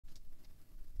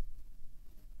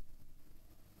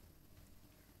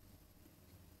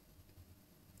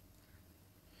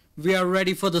We are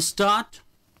ready for the start.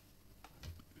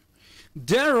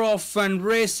 They're off and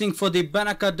racing for the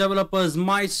Benaka developers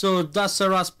Mysore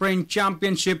Dasara Sprint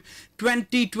Championship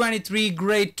 2023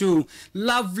 Grade 2.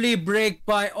 Lovely break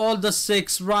by all the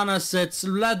 6 runners. It's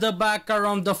Leatherback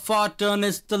around the far turn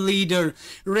is the leader.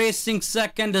 Racing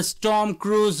second is Storm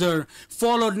Cruiser.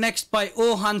 Followed next by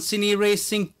Ohansini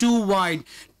racing 2 wide.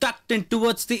 Tucked in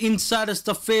towards the inside is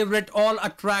the favorite All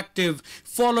Attractive.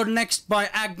 Followed next by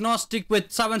Agnostic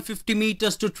with 750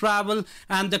 meters to travel.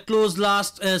 And the close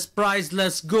last is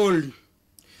Priceless Gold.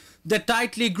 They're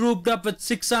tightly grouped up with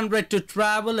 600 to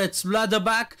travel. It's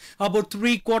Leatherback about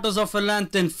 3/4 of a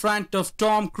length in front of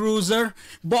Tom Cruiser.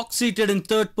 Box seated in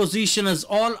third position is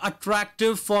All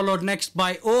Attractive, followed next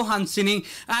by Ohansini.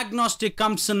 Agnostic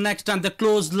comes in next and the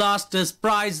close last is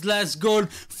Priceless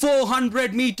Gold.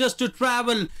 400 meters to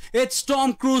travel. It's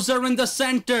Tom Cruiser in the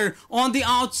center. On the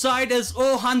outside is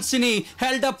Ohansini.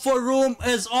 Held up for room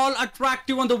is All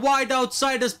Attractive. On the wide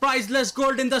outside is Priceless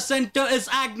Gold. In the center is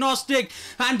Agnostic.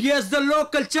 And here's the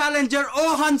local challenger.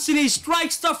 Ohansini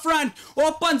strikes the front,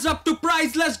 opens up to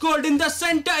Priceless Gold. In the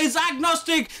center is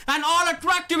Agnostic, and All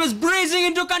Attractive is breezing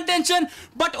into contention,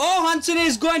 but Ohansini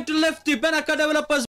is going to lift the Benaka developers